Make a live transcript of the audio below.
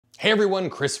Hey everyone,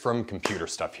 Chris from Computer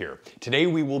Stuff here. Today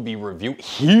we will be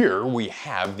here we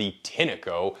have the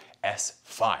Tineco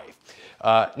S5.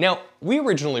 Now, we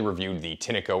originally reviewed the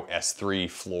Tineco S3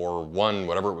 Floor 1,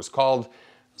 whatever it was called. It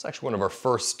was actually one of our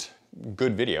first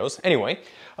good videos. Anyway,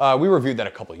 we reviewed that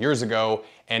a couple years ago,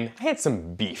 and I had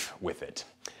some beef with it.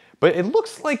 But it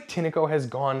looks like Tineco has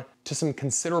gone to some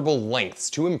considerable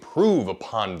lengths to improve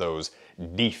upon those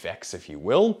defects, if you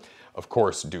will. Of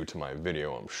course, due to my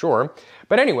video, I'm sure.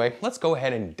 But anyway, let's go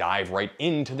ahead and dive right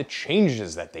into the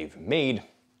changes that they've made,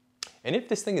 and if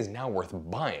this thing is now worth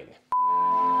buying.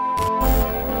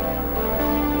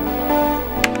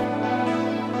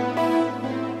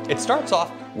 It starts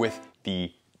off with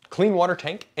the clean water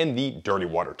tank and the dirty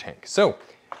water tank. So,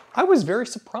 I was very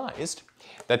surprised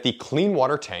that the clean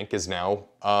water tank is now,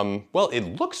 well,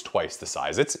 it looks twice the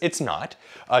size. It's not.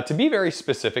 To be very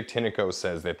specific, Tineco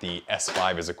says that the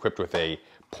S5 is equipped with a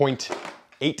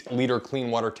 0.8 liter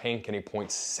clean water tank and a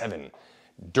 0.7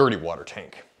 dirty water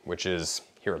tank, which is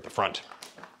here at the front.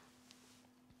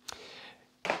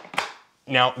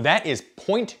 Now, that is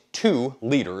 0.2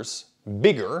 liters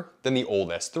bigger than the old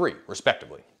S3,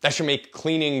 respectively. That should make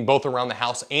cleaning both around the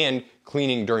house and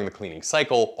cleaning during the cleaning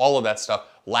cycle, all of that stuff,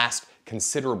 last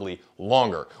considerably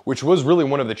longer, which was really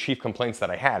one of the chief complaints that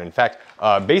I had. In fact,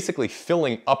 basically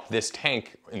filling up this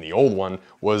tank in the old one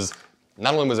was,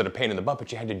 not only was it a pain in the butt,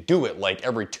 but you had to do it like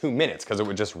every 2 minutes because it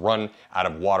would just run out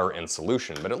of water and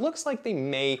solution. But it looks like they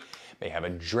may have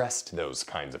addressed those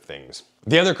kinds of things.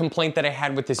 The other complaint that I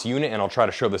had with this unit, and I'll try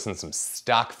to show this in some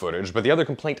stock footage, but the other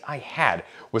complaint I had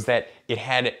was that it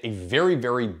had a very,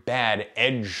 very bad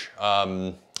edge,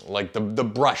 like the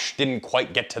brush didn't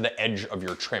quite get to the edge of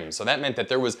your trim. So that meant that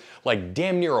there was like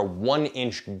damn near a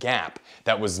 1-inch gap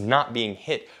that was not being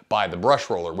hit by the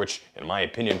brush roller, which in my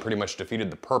opinion pretty much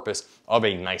defeated the purpose of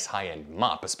a nice high-end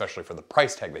mop, especially for the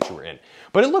price tag that you were in.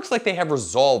 But it looks like they have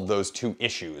resolved those two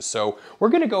issues. So we're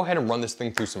gonna go ahead and run this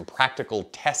thing through some practical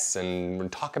tests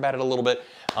and talk about it a little bit.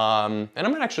 And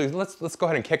I'm gonna actually, let's go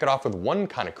ahead and kick it off with one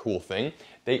kind of cool thing.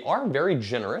 They are very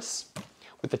generous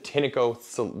with the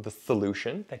Tineco, the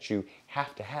solution that you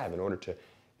have to have in order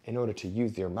to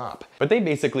use your mop. But they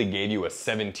basically gave you a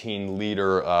 17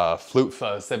 liter,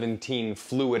 17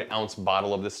 fluid ounce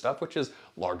bottle of this stuff, which is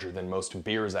larger than most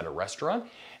beers at a restaurant.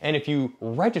 And if you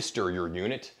register your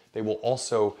unit, they will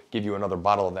also give you another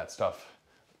bottle of that stuff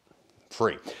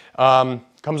free.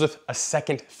 Comes with a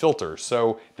second filter.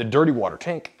 So the dirty water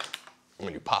tank,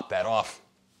 when you pop that off,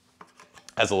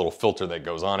 has a little filter that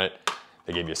goes on it.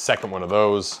 They gave you a second one of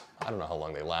those. I don't know how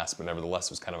long they last, but nevertheless,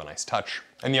 it was kind of a nice touch.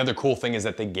 And the other cool thing is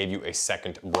that they gave you a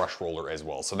second brush roller as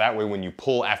well. So that way, when you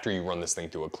pull after you run this thing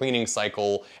through a cleaning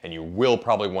cycle, and you will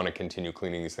probably want to continue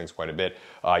cleaning these things quite a bit,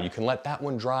 you can let that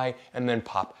one dry and then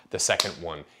pop the second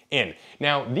one in.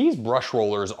 Now, these brush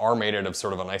rollers are made out of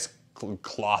sort of a nice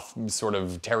cloth, sort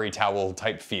of terry towel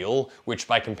type feel, which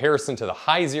by comparison to the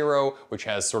High Zero, which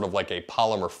has sort of like a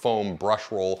polymer foam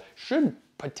brush roll, should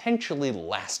potentially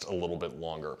last a little bit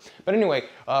longer. But anyway,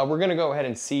 we're gonna go ahead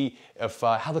and see if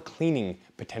how the cleaning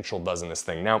potential does in this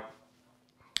thing. Now,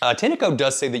 Tineco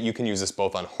does say that you can use this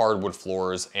both on hardwood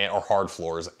floors or hard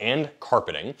floors and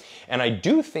carpeting. And I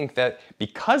do think that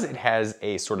because it has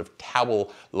a sort of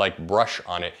towel-like brush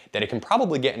on it, that it can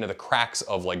probably get into the cracks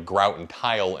of like grout and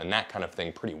tile and that kind of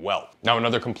thing pretty well. Now,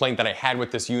 another complaint that I had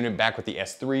with this unit back with the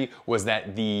S3 was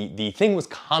that the thing was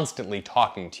constantly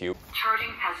talking to you.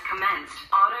 Charging has commenced.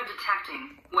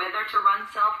 Auto-detecting whether to run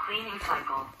self-cleaning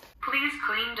cycle. Please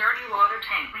clean dirty water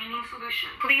tank cleaning solution.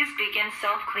 Please begin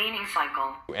self-cleaning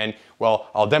cycle. And,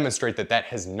 well, I'll demonstrate that that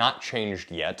has not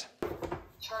changed yet.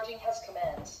 Charging has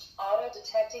commenced.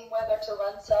 Auto-detecting whether to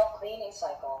run self-cleaning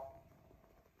cycle.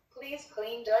 Please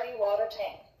clean dirty water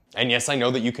tank. And yes, I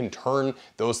know that you can turn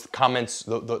those comments,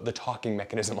 the talking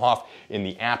mechanism off in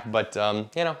the app, but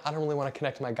you know, I don't really want to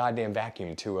connect my goddamn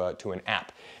vacuum to an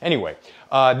app. Anyway,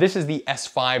 this is the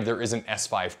S5. There is an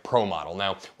S5 Pro model.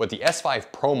 Now, what the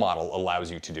S5 Pro model allows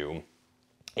you to do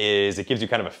is it gives you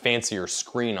kind of a fancier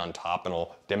screen on top, and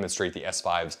I'll demonstrate the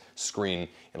S5's screen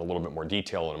in a little bit more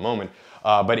detail in a moment.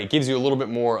 But it gives you a little bit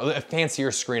more, a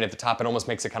fancier screen at the top. It almost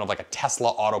makes it kind of like a Tesla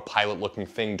autopilot looking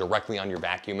thing directly on your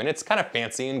vacuum. And it's kind of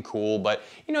fancy and cool, but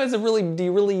you know, do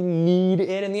you really need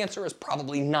it? And the answer is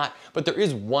probably not. But there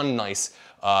is one nice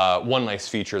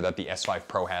feature that the S5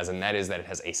 Pro has, and that is that it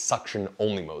has a suction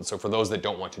only mode. So for those that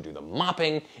don't want to do the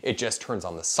mopping, it just turns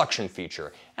on the suction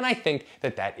feature. And I think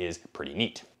that that is pretty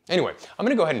neat. Anyway, I'm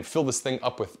gonna go ahead and fill this thing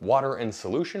up with water and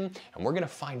solution, and we're gonna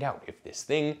find out if this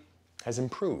thing has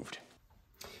improved.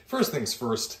 First things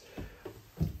first,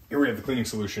 here we have the cleaning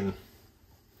solution,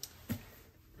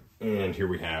 and here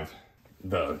we have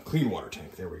the clean water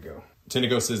tank. There we go.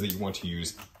 Tineco says that you want to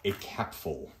use a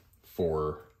capful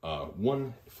for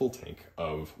 1 full tank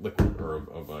of liquid, or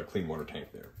of a clean water tank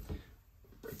there.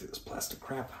 Break through this plastic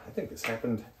crap. I think this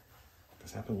happened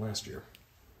last year.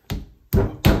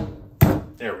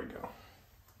 There we go.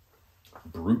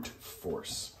 Brute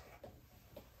force.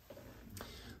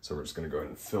 So we're just gonna go ahead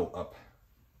and fill up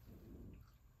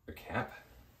the cap.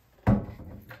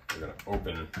 We're gonna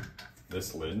open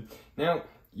this lid. Now,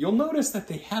 you'll notice that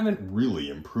they haven't really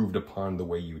improved upon the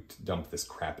way you dump this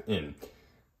crap in.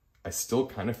 I still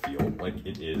kind of feel like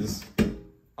it is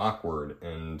awkward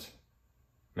and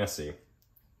messy.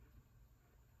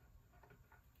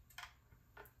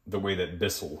 The way that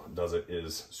Bissell does it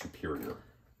is superior.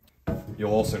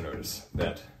 You'll also notice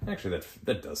that, actually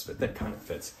that does fit, that kind of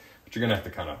fits, but you're gonna have to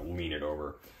kind of lean it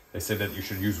over. They say that you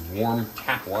should use warm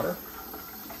tap water.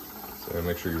 So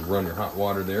make sure you run your hot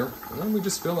water there, and then we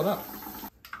just fill it up.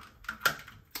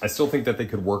 I still think that they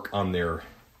could work on their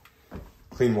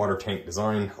clean water tank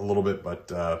design a little bit,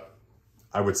 but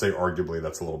I would say arguably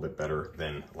that's a little bit better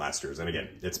than last year's. And again,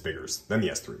 it's bigger than the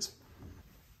S3s.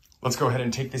 Let's go ahead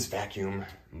and take this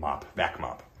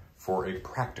VacMop, for a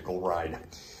practical ride.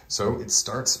 So it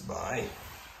starts by,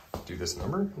 do this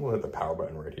number, we'll hit the power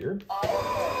button right here.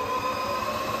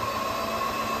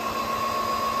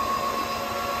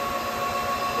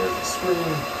 There's the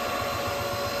screen.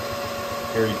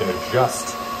 Here you can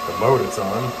adjust the mode it's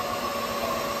on.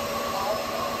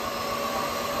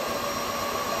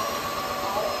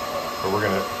 But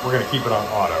we're gonna keep it on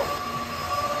auto.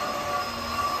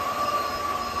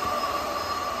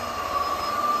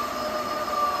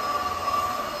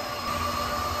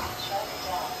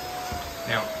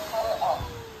 Now,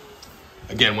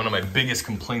 again, one of my biggest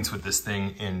complaints with this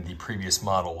thing in the previous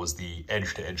model was the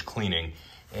edge-to-edge cleaning.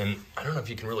 And I don't know if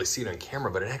you can really see it on camera,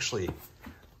 but it actually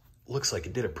looks like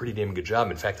it did a pretty damn good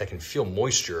job. In fact, I can feel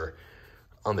moisture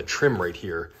on the trim right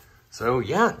here. So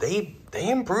yeah, they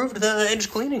improved the edge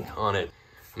cleaning on it.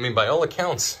 I mean, by all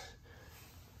accounts,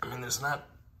 there's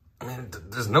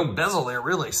no bezel there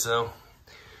really, so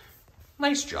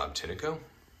nice job, Tineco.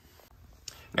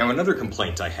 Now, another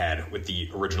complaint I had with the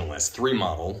original S3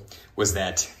 model was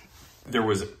that there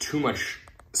was too much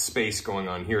space going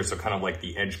on here. So kind of like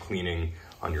the edge cleaning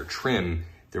on your trim,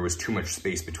 there was too much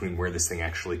space between where this thing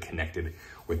actually connected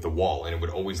with the wall, and it would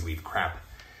always leave crap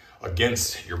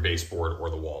against your baseboard or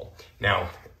the wall. Now,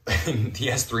 in the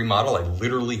S3 model, I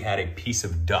literally had a piece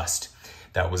of dust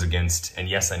that was against, and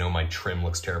yes, I know my trim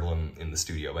looks terrible in the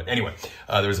studio, but anyway,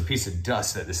 there was a piece of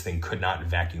dust that this thing could not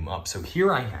vacuum up. So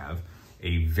here I have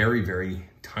a very, very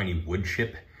tiny wood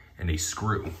chip and a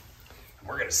screw. And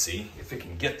we're gonna see if it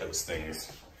can get those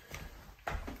things.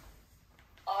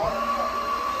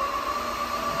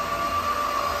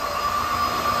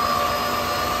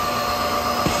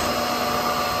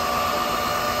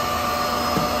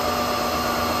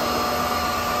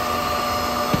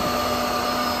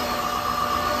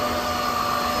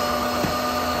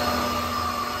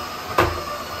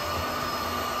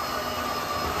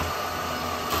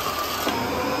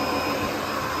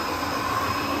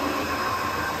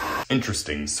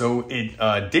 Interesting. So it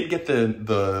did get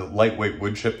the lightweight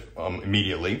wood chip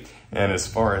immediately, and as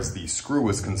far as the screw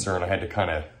was concerned, I had to kind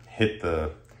of hit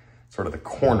the sort of the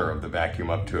corner of the vacuum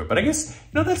up to it. But I guess,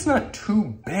 that's not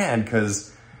too bad,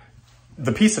 because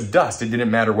the piece of dust, it didn't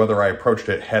matter whether I approached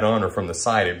it head on or from the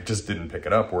side, it just didn't pick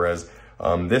it up. Whereas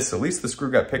this, at least the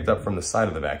screw got picked up from the side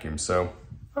of the vacuum. So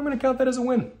I'm gonna count that as a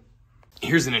win.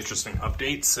 Here's an interesting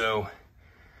update. So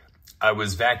I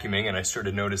was vacuuming and I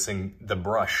started noticing the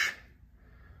brush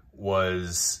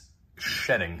was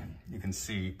shedding. You can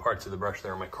see parts of the brush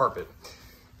there on my carpet.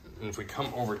 And if we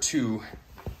come over to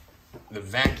the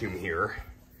vacuum here,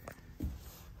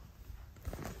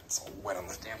 it's all wet on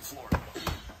this damn floor.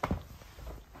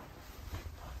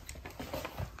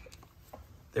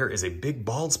 There is a big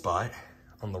bald spot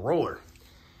on the roller,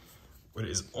 but it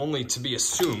is only to be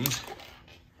assumed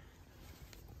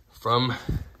from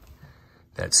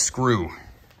that screw.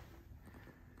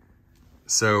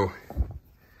 So,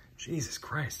 Jesus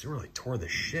Christ, it really tore the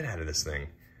shit out of this thing.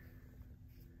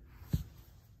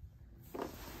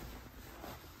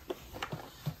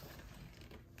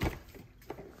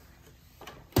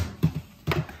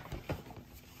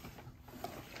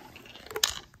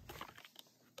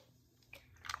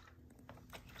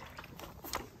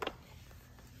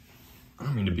 I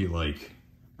don't mean to be like,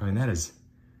 that is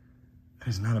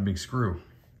not a big screw.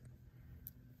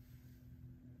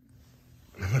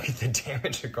 Look at the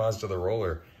damage it caused to the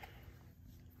roller.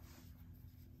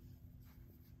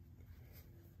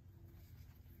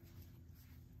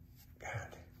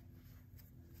 God.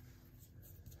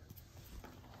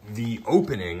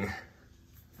 opening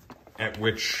at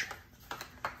which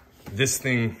this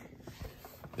thing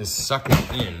is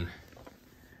sucking in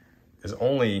is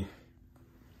only,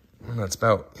 well, that's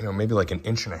about, you know, maybe like 1.5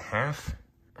 inches.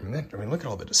 I mean, look at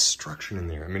all the destruction in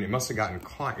there. I mean, it must have gotten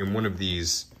caught in one of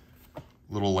these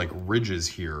little like ridges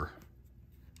here.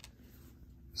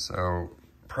 So,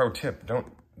 pro tip,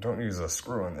 don't use a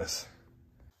screw on this.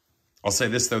 I'll say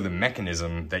this though, the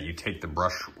mechanism that you take the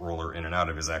brush roller in and out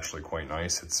of is actually quite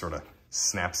nice. It sort of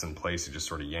snaps in place, you just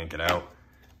sort of yank it out,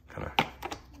 kind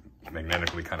of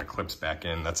magnetically kind of clips back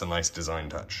in. That's a nice design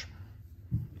touch.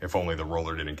 If only the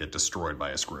roller didn't get destroyed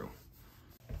by a screw.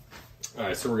 All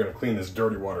right, so we're gonna clean this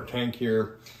dirty water tank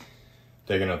here.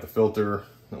 Taking out the filter,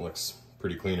 that looks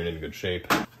pretty clean and in good shape.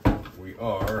 We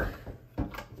are,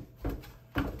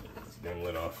 it's getting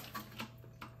lit off.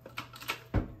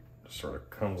 Just sort of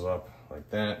comes up like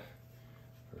that.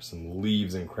 There's some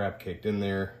leaves and crap caked in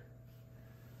there.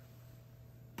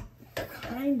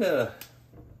 Kinda,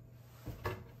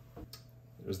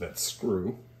 there's that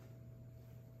screw.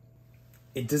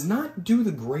 It does not do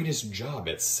the greatest job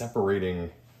at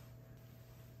separating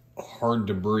hard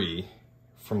debris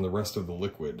from the rest of the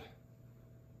liquid.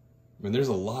 I mean, there's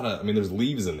a lot of, there's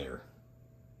leaves in there.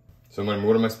 So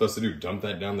what am I supposed to do? Dump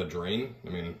that down the drain? I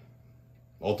mean,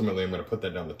 ultimately I'm gonna put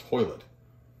that down the toilet.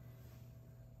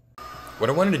 What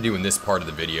I wanted to do in this part of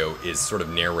the video is sort of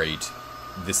narrate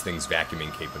this thing's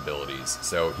vacuuming capabilities.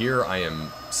 So here I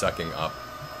am sucking up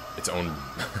its own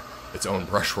its own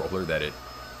brush roller that it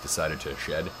decided to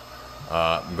shed.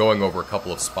 I'm going over a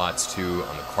couple of spots too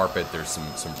on the carpet. There's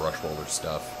some brush roller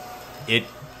stuff. It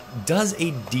does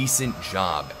a decent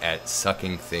job at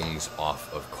sucking things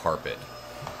off of carpet.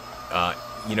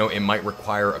 You know, it might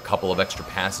require a couple of extra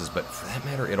passes, but for that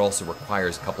matter, it also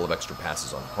requires a couple of extra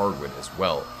passes on hardwood as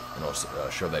well. And I'll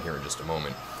show that here in just a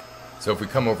moment. So if we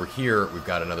come over here, we've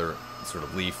got another sort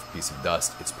of leaf, piece of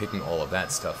dust. It's picking all of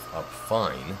that stuff up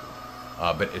fine.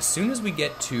 But as soon as we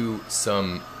get to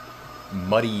some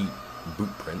muddy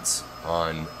boot prints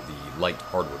on the light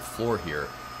hardwood floor here,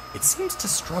 it seems to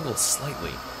struggle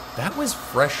slightly. That was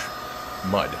fresh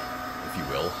mud, if you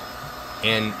will.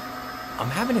 And I'm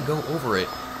having to go over it,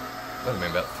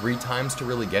 about 3 times to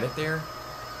really get it there.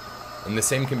 And the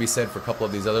same can be said for a couple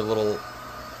of these other little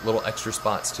extra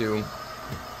spots too.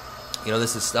 You know,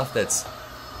 this is stuff that's,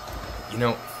 you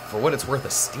know, for what it's worth, a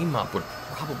steam mop would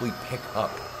probably pick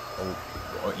up,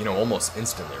 you know, almost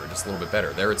instantly, or just a little bit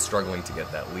better. There it's struggling to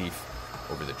get that leaf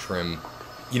over the trim.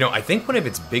 You know, I think one of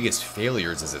its biggest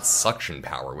failures is its suction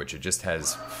power, which it just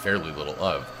has fairly little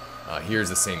of. Here's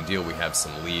the same deal. We have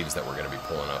some leaves that we're going to be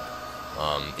pulling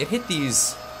up. It hit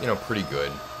these, you know, pretty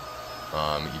good.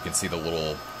 You can see the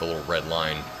little red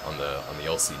line on the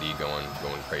LCD going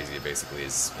crazy. It basically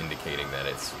is indicating that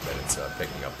it's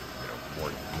picking up, you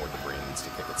know, more debris and needs to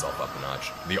kick itself up a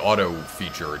notch. The auto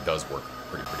feature does work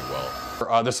pretty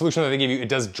well. The solution that they give you, it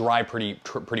does dry pretty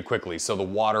quickly. So the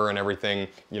water and everything,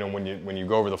 you know, when you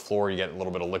go over the floor, you get a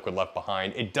little bit of liquid left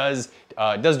behind. It does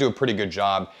do a pretty good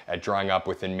job at drying up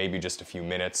within maybe just a few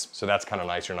minutes. So that's kind of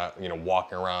nice. You're not, you know,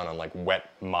 walking around on like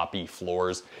wet, moppy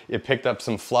floors. It picked up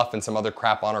some fluff and some other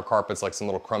crap on our carpets, like some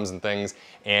little crumbs and things.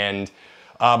 And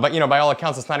but you know, by all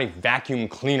accounts, it's not a vacuum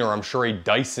cleaner. I'm sure a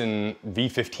Dyson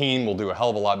V15 will do a hell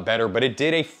of a lot better, but it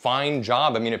did a fine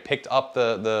job. I mean, it picked up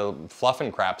the fluff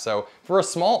and crap. So for a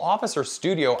small office or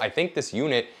studio, I think this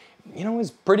unit, you know, is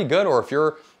pretty good. Or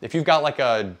if you've got like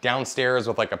a downstairs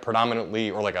with like a predominantly,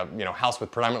 or like a, you know, house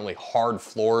with predominantly hard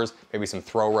floors, maybe some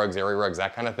throw rugs, area rugs,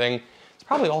 that kind of thing, it's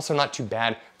probably also not too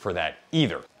bad for that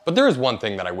either. But there is one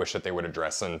thing that I wish that they would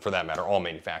address, and for that matter, all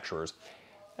manufacturers,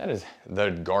 that is the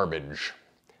garbage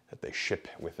that they ship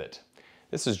with it.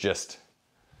 This is just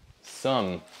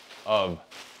some of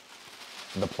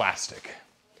the plastic.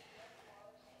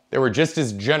 They were just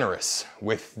as generous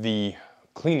with the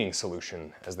cleaning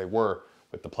solution as they were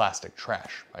with the plastic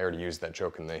trash. I already used that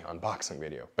joke in the unboxing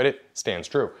video, but it stands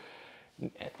true.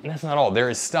 And that's not all. There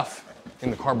is stuff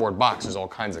in the cardboard box. There's all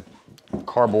kinds of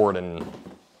cardboard and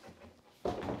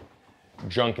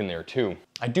junk in there too.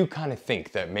 I do kind of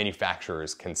think that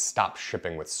manufacturers can stop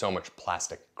shipping with so much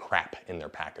plastic crap in their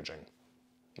packaging.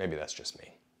 Maybe that's just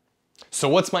me. So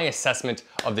what's my assessment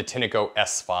of the Tineco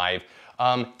S5?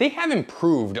 They have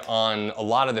improved on a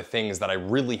lot of the things that I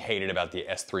really hated about the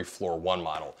S3 Floor 1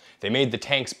 model. They made the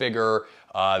tanks bigger,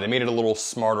 they made it a little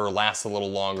smarter, lasts a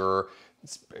little longer.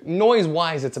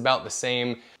 Noise-wise, it's about the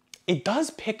same. It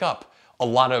does pick up a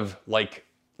lot of like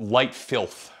light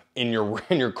filth in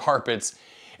your carpets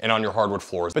and on your hardwood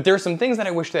floors. But there are some things that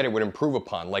I wish that it would improve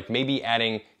upon, like maybe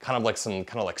adding kind of like some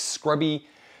scrubby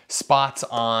spots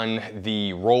on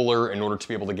the roller in order to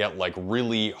be able to get like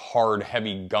really hard,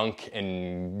 heavy gunk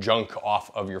and junk off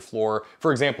of your floor.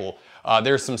 For example,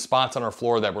 there's some spots on our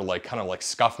floor that were like kind of like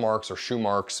scuff marks or shoe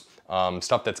marks,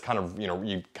 stuff that's kind of, you know,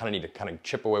 you kind of need to kind of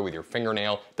chip away with your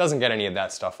fingernail. Doesn't get any of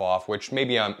that stuff off, which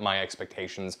maybe my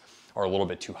expectations are a little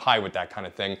bit too high with that kind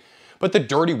of thing. But the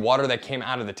dirty water that came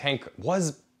out of the tank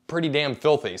was pretty damn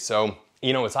filthy. So,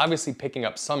 you know, it's obviously picking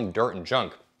up some dirt and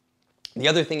junk. The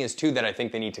other thing is too that I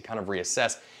think they need to kind of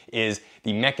reassess is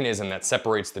the mechanism that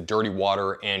separates the dirty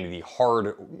water and the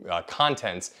hard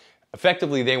contents.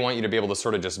 Effectively, they want you to be able to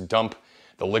sort of just dump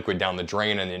the liquid down the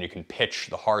drain and then you can pitch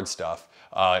the hard stuff.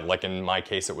 Like in my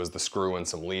case, it was the screw and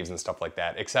some leaves and stuff like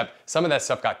that, except some of that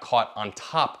stuff got caught on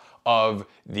top of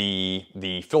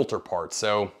the filter part.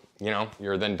 So, you know,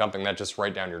 you're then dumping that just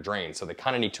right down your drain. So they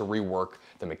kind of need to rework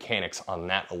the mechanics on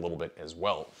that a little bit as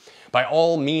well. By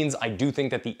all means, I do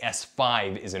think that the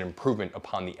S5 is an improvement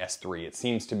upon the S3. It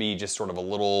seems to be just sort of a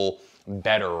little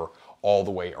better all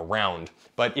the way around.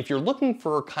 But if you're looking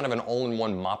for kind of an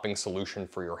all-in-one mopping solution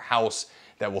for your house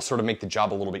that will sort of make the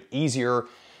job a little bit easier,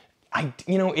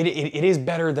 you know, it is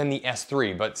better than the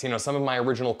S3, but you know, some of my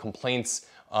original complaints,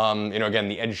 you know, again,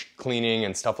 the edge cleaning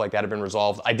and stuff like that have been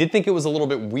resolved. I did think it was a little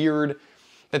bit weird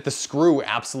that the screw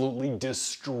absolutely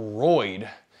destroyed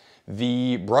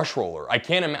the brush roller.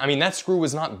 I mean, that screw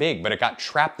was not big, but it got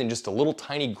trapped in just a little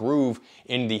tiny groove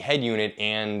in the head unit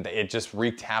and it just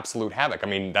wreaked absolute havoc. I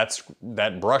mean,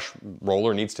 that brush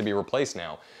roller needs to be replaced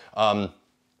now.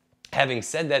 Having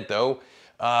said that though,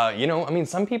 you know, I mean,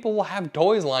 some people will have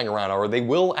toys lying around or they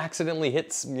will accidentally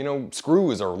hit, you know,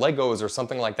 screws or Legos or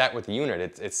something like that with the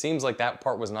unit. It seems like that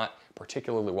part was not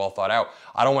particularly well thought out.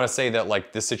 I don't want to say that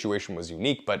like this situation was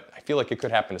unique, but I feel like it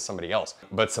could happen to somebody else.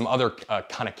 But some other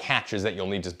kind of catches that you'll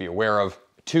need to be aware of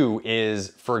too is,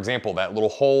 for example, that little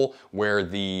hole where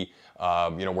the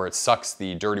you know, where it sucks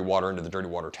the dirty water into the dirty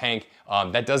water tank,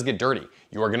 that does get dirty.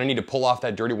 You are gonna need to pull off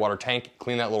that dirty water tank,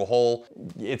 clean that little hole.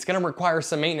 It's gonna require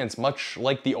some maintenance, much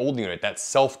like the old unit. That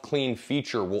self-clean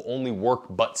feature will only work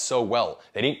but so well.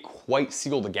 They didn't quite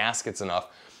seal the gaskets enough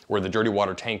where the dirty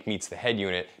water tank meets the head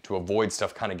unit to avoid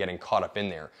stuff kind of getting caught up in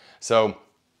there. So,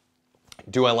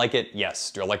 do I like it? Yes.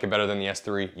 Do I like it better than the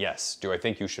S3? Yes. Do I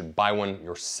think you should buy one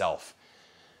yourself?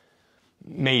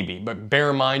 Maybe, but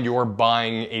bear in mind you're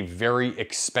buying a very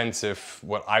expensive,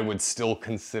 what I would still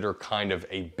consider kind of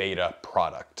a beta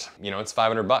product. You know, it's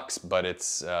 $500, but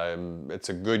it's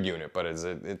a good unit, but is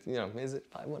it you know, is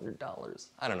it $500?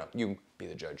 I don't know, you be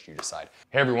the judge, you decide.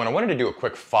 Hey everyone, I wanted to do a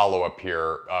quick follow-up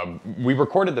here. We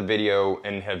recorded the video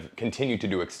and have continued to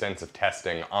do extensive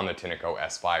testing on the Tineco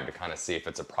S5 to kind of see if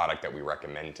it's a product that we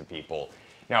recommend to people.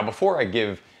 Now, before I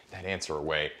give that answer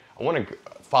away, I want to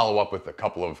follow up with a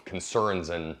couple of concerns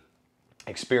and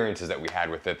experiences that we had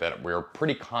with it that we're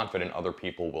pretty confident other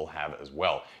people will have as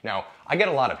well. Now, I get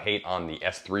a lot of hate on the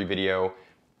S3 video.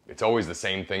 It's always the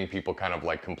same thing, people kind of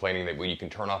like complaining that, well, you can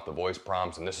turn off the voice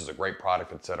prompts and this is a great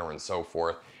product, etc. and so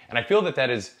forth. And I feel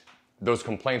that those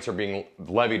complaints are being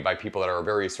levied by people that are a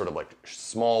very sort of like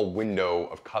small window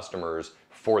of customers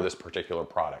for this particular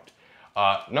product.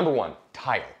 Number one,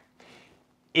 tile.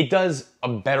 It does a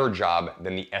better job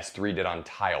than the S3 did on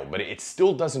tile, but it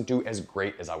still doesn't do as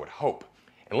great as I would hope.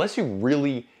 Unless you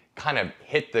really kind of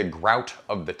hit the grout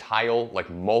of the tile like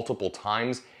multiple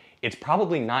times, it's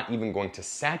probably not even going to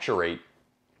saturate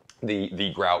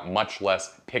the grout, much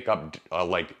less pick up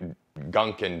like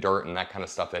gunk and dirt and that kind of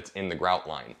stuff that's in the grout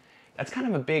line. That's kind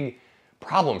of a big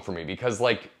problem for me because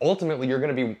like ultimately you're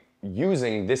gonna be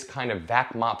using this kind of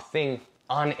VacMop thing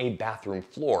on a bathroom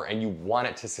floor and you want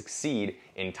it to succeed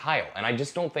in tile. And I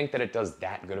just don't think that it does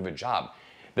that good of a job.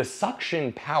 The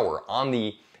suction power on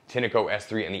the Tineco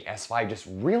S3 and the S5 just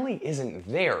really isn't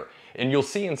there. And you'll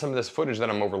see in some of this footage that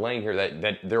I'm overlaying here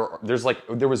that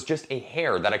there was just a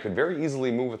hair that I could very easily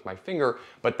move with my finger,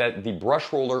 but that the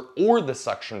brush roller or the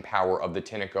suction power of the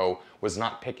Tineco was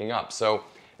not picking up. So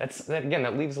again,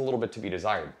 that leaves a little bit to be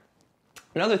desired.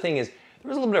 Another thing is there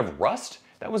was a little bit of rust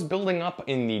that was building up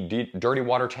in the dirty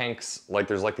water tanks. Like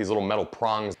there's like these little metal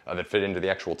prongs that fit into the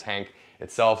actual tank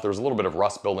itself. There was a little bit of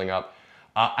rust building up.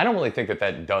 I don't really think that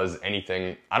that does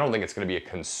anything. I don't think it's gonna be a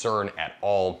concern at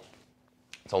all.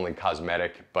 It's only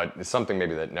cosmetic, but it's something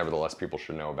maybe that nevertheless people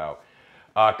should know about.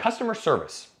 Customer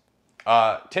service.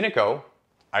 Tineco,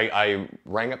 I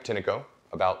rang up Tineco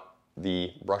about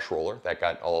the brush roller that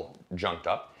got all junked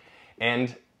up,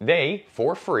 and they,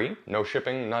 for free, no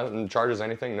shipping, no charges,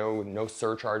 anything, no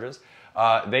surcharges,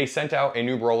 they sent out a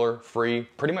new roller free,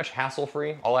 pretty much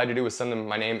hassle-free. All I had to do was send them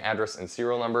my name, address, and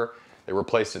serial number. They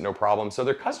replaced it no problem. So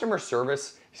their customer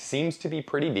service seems to be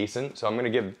pretty decent. So I'm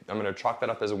gonna chalk that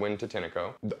up as a win to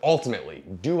Tineco. Ultimately,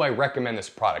 do I recommend this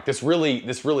product? This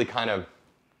really kind of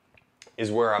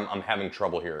is where I'm having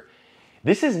trouble here.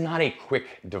 This is not a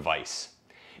quick device,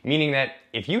 meaning that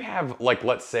if you have, like,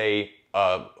 let's say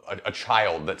a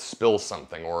child that spills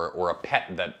something, or a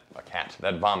cat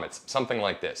that vomits, something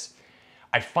like this,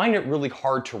 I find it really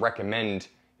hard to recommend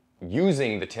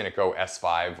using the Tineco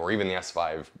S5 or even the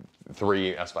S5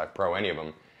 III, S5 Pro, any of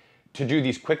them, to do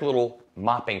these quick little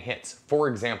mopping hits. For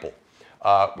example,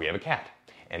 we have a cat,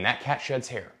 and that cat sheds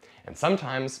hair. And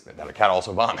sometimes, that cat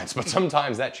also vomits, but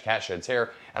sometimes that cat sheds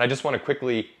hair, and I just want to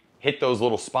quickly hit those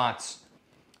little spots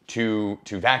to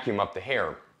vacuum up the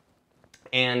hair.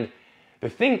 And the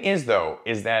thing is, though,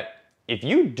 is that if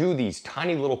you do these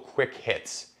tiny little quick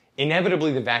hits,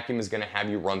 inevitably the vacuum is going to have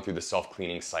you run through the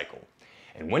self-cleaning cycle.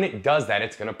 And when it does that,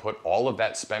 it's going to put all of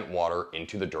that spent water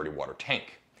into the dirty water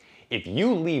tank. If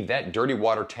you leave that dirty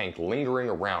water tank lingering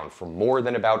around for more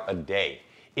than about a day,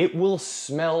 it will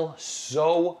smell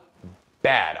so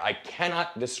bad. I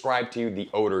cannot describe to you the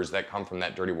odors that come from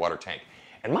that dirty water tank.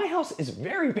 And my house is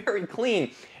very, very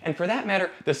clean. And for that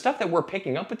matter, the stuff that we're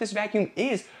picking up with this vacuum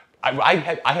is, I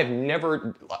have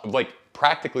never, like,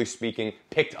 practically speaking,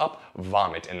 picked up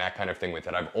vomit and that kind of thing with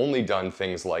it. I've only done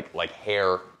things like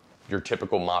hair, your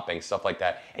typical mopping, stuff like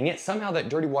that. And yet somehow that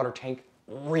dirty water tank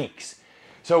reeks.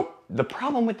 So the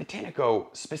problem with the Tineco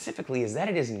specifically is that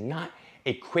it is not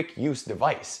a quick use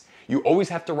device. You always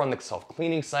have to run the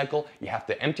self-cleaning cycle. You have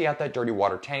to empty out that dirty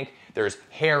water tank. There's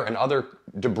hair and other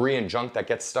debris and junk that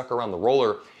gets stuck around the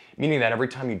roller, meaning that every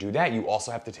time you do that, you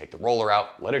also have to take the roller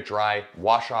out, let it dry,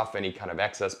 wash off any kind of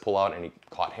excess, pull out any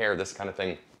caught hair, this kind of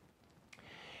thing.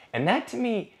 And that, to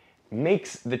me,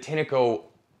 makes the Tineco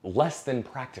less than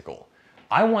practical.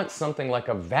 I want something like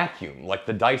a vacuum, like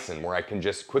the Dyson, where I can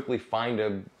just quickly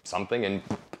find something and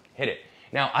hit it.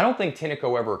 Now, I don't think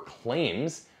Tineco ever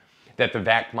claims that the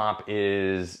VacMop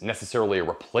is necessarily a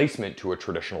replacement to a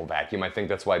traditional vacuum. I think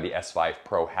that's why the S5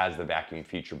 Pro has the vacuum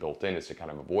feature built in, is to kind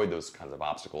of avoid those kinds of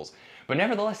obstacles. But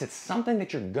nevertheless, it's something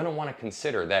that you're gonna wanna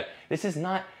consider, that this is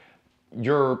not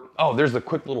your, oh, there's the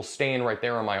quick little stain right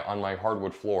there on my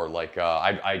hardwood floor. Like,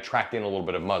 I tracked in a little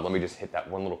bit of mud. Let me just hit that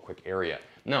one little quick area.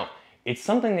 No, it's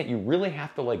something that you really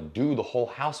have to, like, do the whole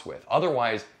house with.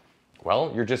 Otherwise,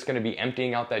 well, you're just gonna be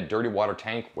emptying out that dirty water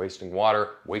tank, wasting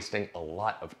water, wasting a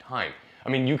lot of time. I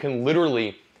mean, you can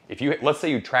literally, let's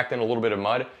say you tracked in a little bit of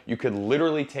mud, you could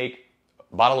literally take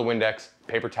a bottle of Windex,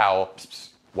 paper towel,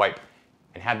 wipe,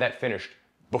 and have that finished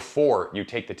before you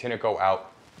take the Tineco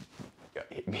out,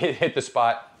 hit the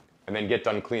spot, and then get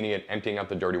done cleaning it, emptying out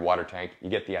the dirty water tank. You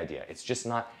get the idea. It's just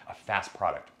not a fast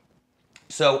product.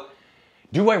 So,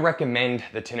 do I recommend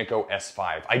the Tineco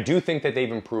S5? I do think that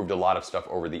they've improved a lot of stuff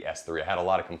over the S3. I had a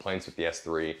lot of complaints with the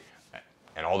S3,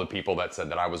 and all the people that said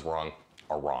that I was wrong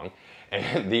are wrong.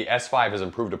 And the S5 has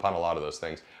improved upon a lot of those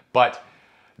things. But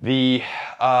the,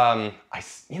 I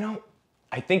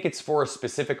think it's for a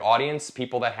specific audience,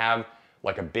 people that have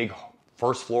like a big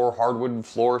first floor hardwood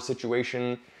floor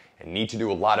situation and need to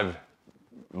do a lot of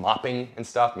mopping and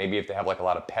stuff. Maybe if they have like a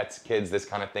lot of pets, kids, this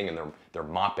kind of thing, and they're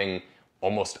mopping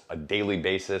almost a daily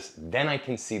basis, then I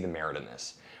can see the merit in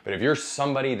this. But if you're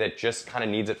somebody that just kind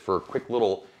of needs it for quick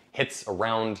little hits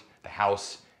around the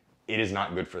house, it is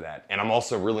not good for that. And I'm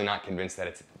also really not convinced that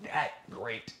it's that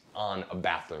great on a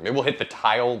bathroom. It will hit the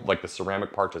tile, like the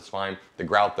ceramic part, is fine. The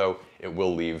grout, though, it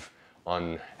will leave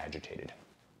unagitated.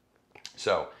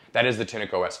 So that is the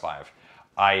Tineco S5.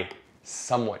 I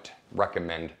somewhat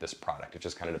recommend this product. It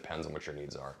just kind of depends on what your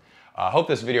needs are. I hope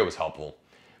this video was helpful.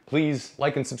 Please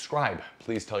like and subscribe.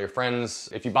 Please tell your friends.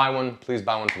 If you buy one, please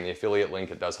buy one from the affiliate link.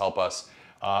 It does help us.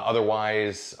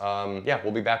 Otherwise, yeah,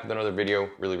 we'll be back with another video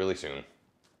really, really soon.